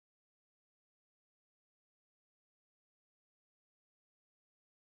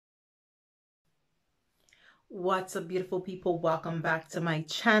What's up, beautiful people? Welcome back to my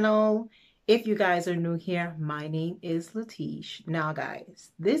channel. If you guys are new here, my name is Lateish. Now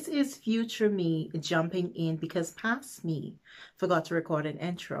guys, this is future me jumping in because past me forgot to record an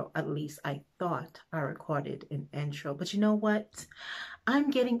intro. At least I thought I recorded an intro, but you know what? I'm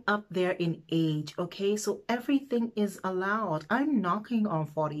getting up there in age, okay? So everything is allowed. I'm knocking on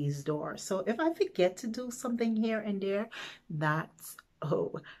 40's door. So if I forget to do something here and there, that's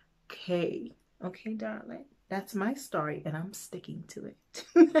okay. Okay, darling. That's my story and I'm sticking to it.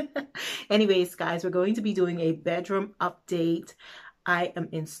 Anyways, guys, we're going to be doing a bedroom update. I am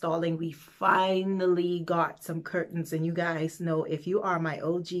installing. We finally got some curtains, and you guys know, if you are my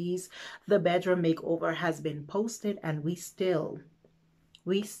OGs, the bedroom makeover has been posted and we still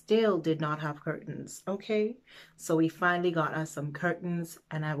did not have curtains. Okay, so we finally got us some curtains,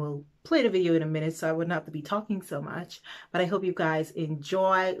 and I will play the video in a minute so I wouldn't have to be talking so much. But I hope you guys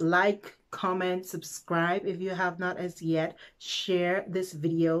enjoy. Like, comment, subscribe if you have not as yet. Share this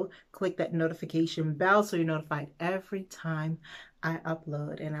video, click that notification bell so you're notified every time I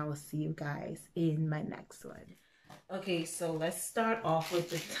upload, and I will see you guys in my next one. Okay, so let's start off with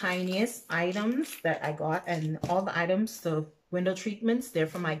the tiniest items that I got, and all the items, the window treatments, they're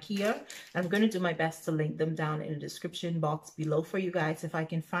from IKEA. I'm going to do my best to link them down in the description box below for you guys if I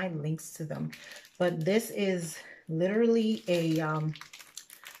can find links to them. But this is literally a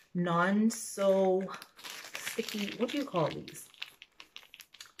non-so sticky, what do you call these?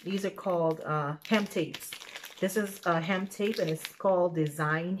 These are called hem tapes. This is a hem tape and it's called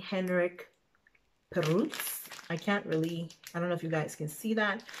Design Henrik Perutz. I don't know if you guys can see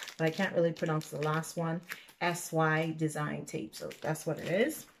that, but I can't really pronounce the last one. SY design tape. So that's what it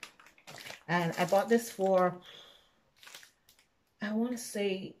is. And I bought this for, I want to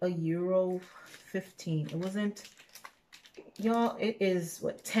say €1.15. It wasn't, y'all, it is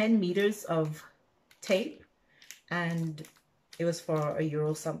what, 10 meters of tape, and it was for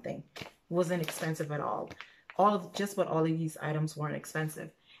 €1 something. It wasn't expensive at all. Just about all of these items weren't expensive.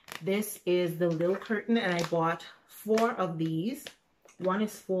 This is the little curtain, and I bought 4 of these. One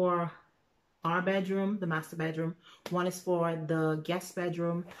is for our bedroom, the master bedroom. One is for the guest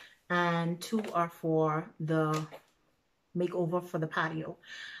bedroom, and 2 are for the makeover for the patio.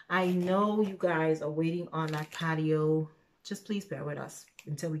 I know you guys are waiting on that patio. Just please bear with us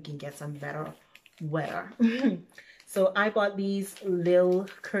until we can get some better weather. So I bought these little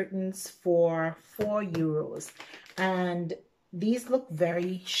curtains for €4, and these look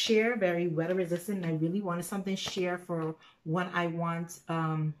very sheer, very weather resistant. I really wanted something sheer for when I want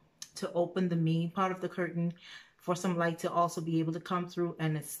to open the main part of the curtain, for some light to also be able to come through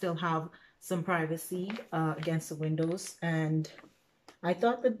and it still have some privacy against the windows. And I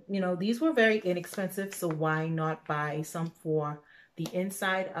thought that, you know, these were very inexpensive, so why not buy some for the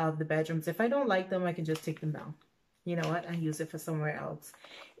inside of the bedrooms? If I don't like them, I can just take them down. You know what? And use it for somewhere else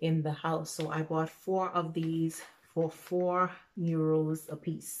in the house. So I bought 4 of these for €4 a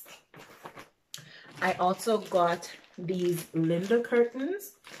piece. I also got these Linda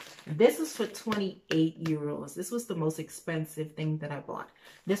curtains. This is for €28. This was the most expensive thing that I bought.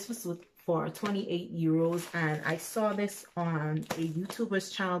 This was for €28, and I saw this on a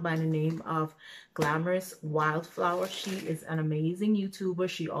YouTuber's channel by the name of Glamorous Wildflower. She is an amazing YouTuber.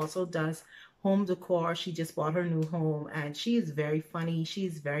 She also does home decor. She just bought her new home, and she is very funny.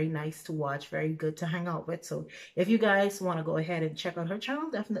 She's very nice to watch, very good to hang out with. So if you guys want to go ahead and check out her channel,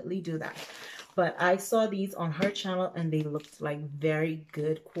 definitely do that. But I saw these on her channel and they looked like very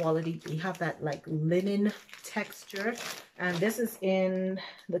good quality. They have that like linen texture, and this is in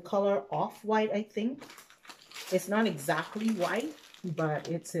the color off-white, I think. It's not exactly white, but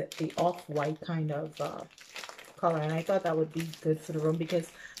it's a off-white kind of color, and I thought that would be good for the room because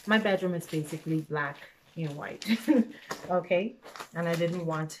my bedroom is basically black and white. Okay, and I didn't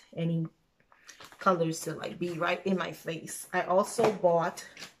want any colors to like be right in my face. I also bought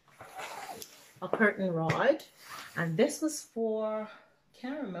a curtain rod, and this was for,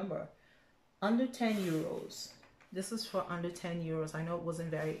 can't remember, under €10. This was for under €10. I know it wasn't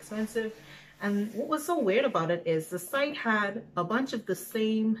very expensive. And what was so weird about it is the site had a bunch of the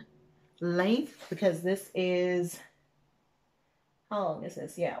same length, because this is, how long is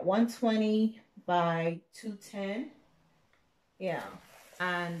this? Yeah, 120 by 210. Yeah,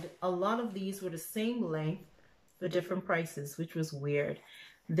 and a lot of these were the same length for different prices, which was weird.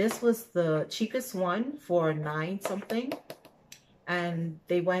 This was the cheapest one for 9 something, and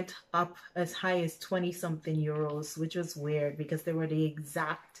they went up as high as 20 something euros, which was weird because they were the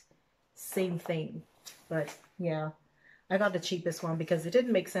exact same thing. But yeah, I got the cheapest one because it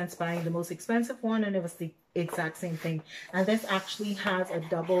didn't make sense buying the most expensive one and it was the exact same thing. And this actually has a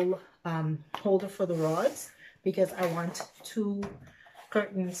double holder for the rods. because I want 2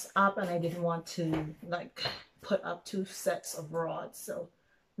 curtains up and I didn't want to like put up 2 sets of rods. So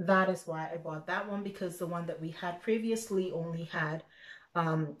that is why I bought that one, because the one that we had previously only had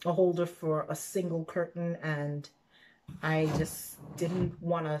a holder for a single curtain, and I just didn't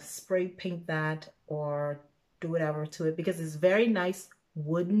want to spray paint that or do whatever to it, because it's very nice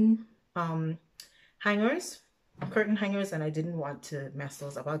wooden hangers, curtain hangers, and I didn't want to mess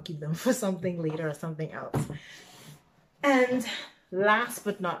those up. I'll keep them for something later or something else. And last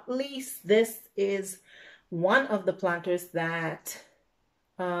but not least, this is one of the planters that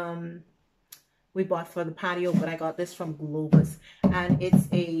we bought for the patio, but I got this from Globus, and it's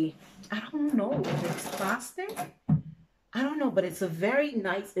a, I don't know if it's plastic, I don't know, but it's a very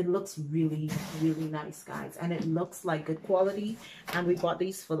nice, it looks really, really nice, guys. And it looks like good quality. And we bought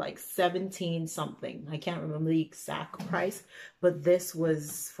these for like 17 something. I can't remember the exact price, but this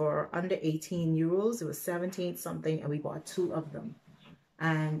was for under 18 euros. It was 17 something, and we bought 2 of them.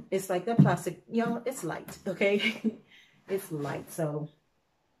 And it's like the plastic, you know, it's light, okay? It's light. So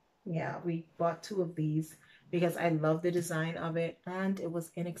yeah, we bought 2 of these because I love the design of it, and it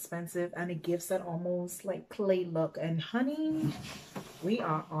was inexpensive, and it gives that almost like clay look. And honey, we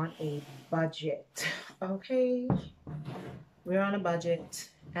are on a budget, okay? We're on a budget,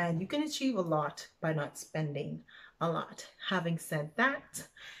 and you can achieve a lot by not spending a lot. Having said that,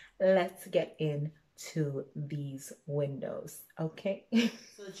 let's get into these windows, okay?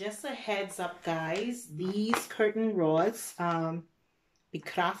 So just a heads up, guys, these curtain rods,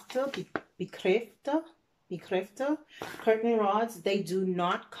 BEKRÄFTA curtain rods, they do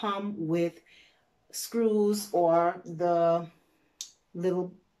not come with screws or the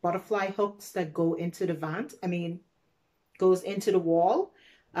little butterfly hooks that go into the vent, goes into the wall.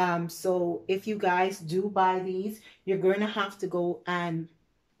 So if you guys do buy these, you're going to have to go and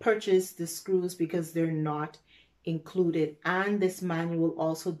purchase the screws because they're not included. And this manual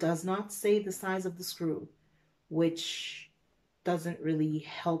also does not say the size of the screw, which doesn't really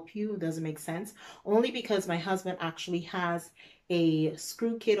help you. It doesn't make sense, only because my husband actually has a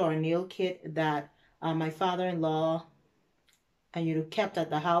screw kit or a nail kit that my father-in-law kept at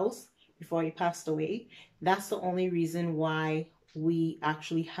the house before he passed away. That's the only reason why we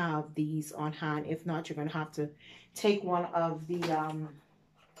actually have these on hand. If not, you're going to have to take one of the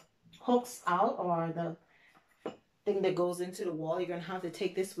hooks out, or the thing that goes into the wall. You're going to have to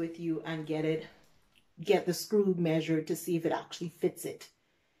take this with you and get the screw measured to see if it actually fits it.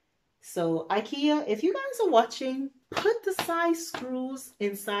 So IKEA, if you guys are watching, put the size screws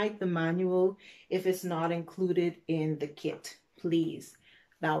inside the manual if it's not included in the kit, please.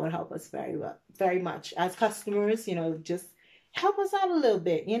 That would help us very much as customers. Just help us out a little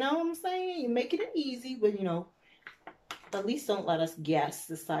bit, you know what I'm saying? You make it easy, but at least don't let us guess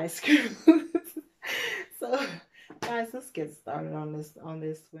the size screws. So guys, let's get started on this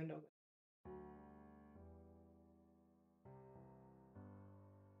window.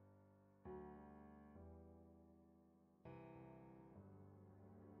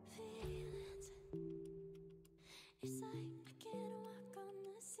 It's like I can't walk on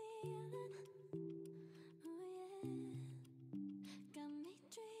the ceiling. Oh yeah, got me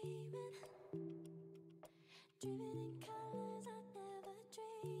dreaming in colors I never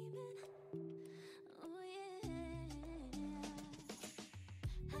dreamed. Oh yeah,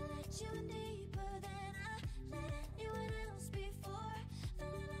 I let you in deeper than I let anyone else before.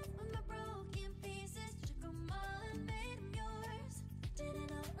 Fell in love with my broken pieces, took them all and made them yours. Didn't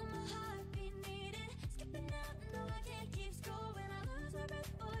know when my heartbeat needed skipping out. No, I can't keep score when I lose my breath.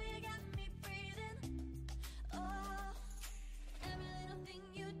 Boy, you got me breathing. Oh, every little thing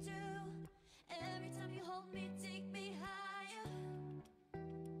you do, every time you hold me, take me higher,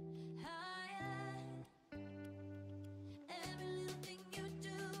 higher. Every little thing you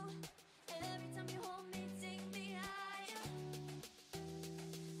do, every time you hold me, take me higher,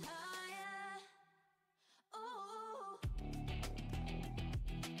 higher. Oh.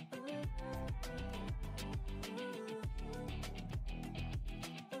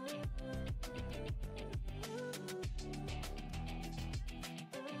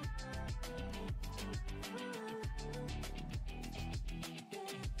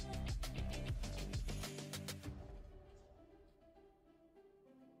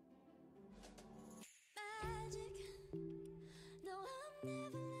 Magic. No, I'm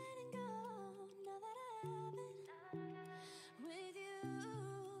never letting go. Now that I have it with you.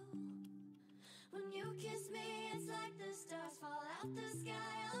 When you kiss me, it's like the stars fall out the sky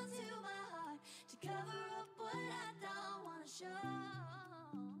onto my heart to cover up what I don't wanna show.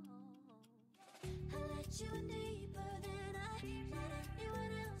 I let you in deeper than I let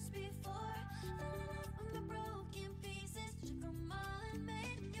anyone else before. Fell in love with my broken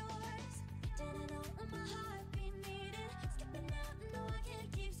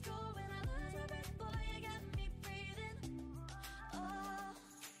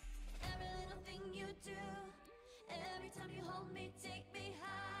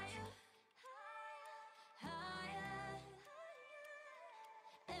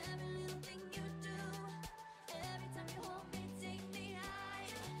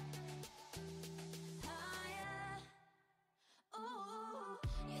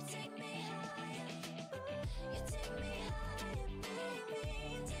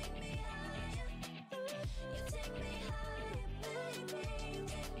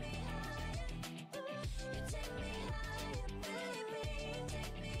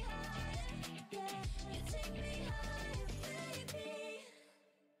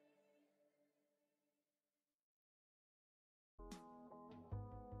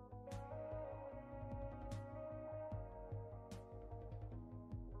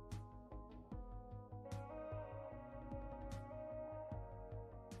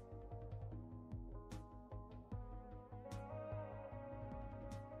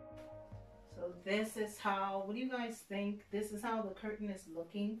this is how, what do you guys think? This is how the curtain is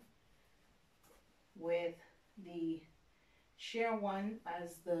looking with the sheer one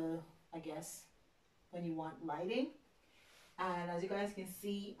as the, I guess, when you want lighting. And as you guys can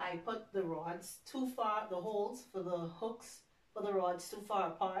see, I put the rods too far, the holes for the hooks for the rods too far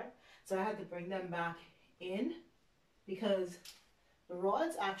apart. So I had to bring them back in because the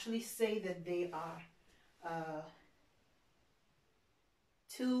rods actually say that they are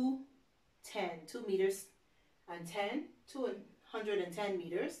 2 meters and 210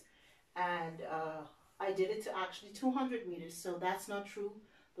 meters. And I did it to actually 200 meters. So that's not true.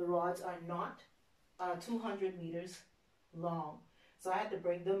 The rods are not 200 meters long. So I had to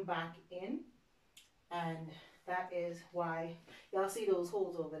bring them back in, and that is why y'all see those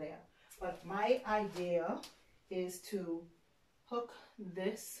holes over there. But my idea is to hook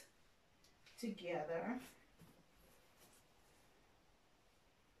this together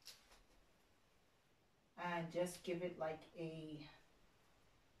and just give it like a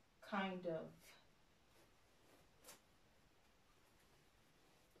kind of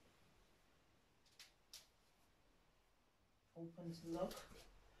opens look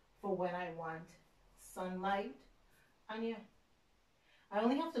for when I want sunlight. And yeah, I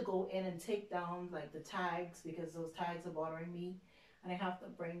only have to go in and take down like the tags because those tags are bothering me, and I have to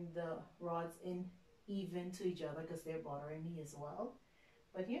bring the rods in even to each other because they're bothering me as well.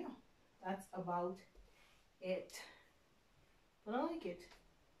 But yeah, that's about it. But I like it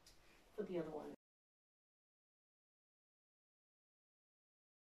for the other one.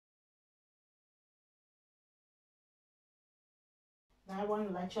 Now I want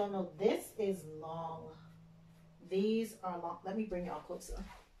to let y'all know this is long. These are long. Let me bring y'all closer.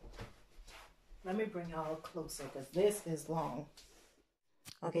 Let me bring y'all closer because this is long.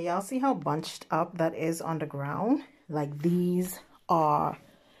 Okay, y'all see how bunched up that is on the ground? Like these are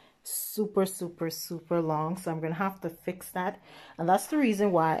super, super, super long. So I'm going to have to fix that. And that's the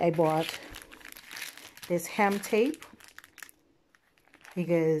reason why I bought this hem tape,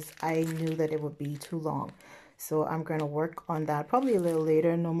 because I knew that it would be too long. So I'm going to work on that probably a little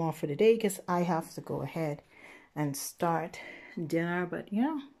later, no more for the day, because I have to go ahead and start dinner. But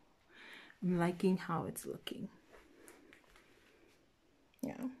yeah, I'm liking how it's looking.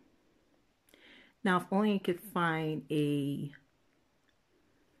 Yeah. Now, if only I could find a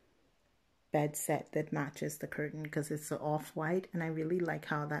bed set that matches the curtain, because it's an off-white, and I really like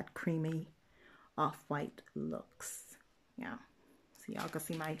how that creamy off-white looks. Yeah. So y'all can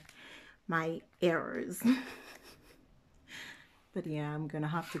see my errors. But yeah, I'm gonna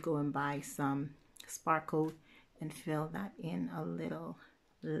have to go and buy some sparkle and fill that in a little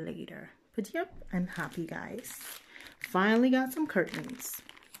later. But yep, I'm happy, guys. Finally got some curtains.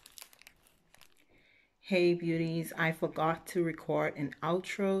 Hey beauties, I forgot to record an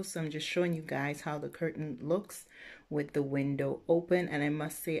outro, so I'm just showing you guys how the curtain looks with the window open, and I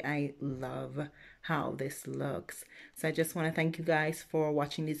must say I love how this looks. So I just want to thank you guys for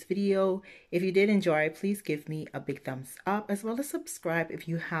watching this video. If you did enjoy, please give me a big thumbs up, as well as subscribe if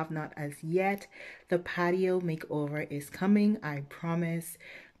you have not as yet. The patio makeover is coming, I promise.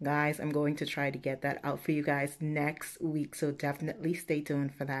 Guys, I'm going to try to get that out for you guys next week, so definitely stay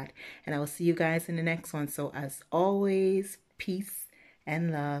tuned for that. And I will see you guys in the next one. So as always, peace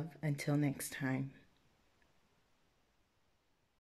and love until next time.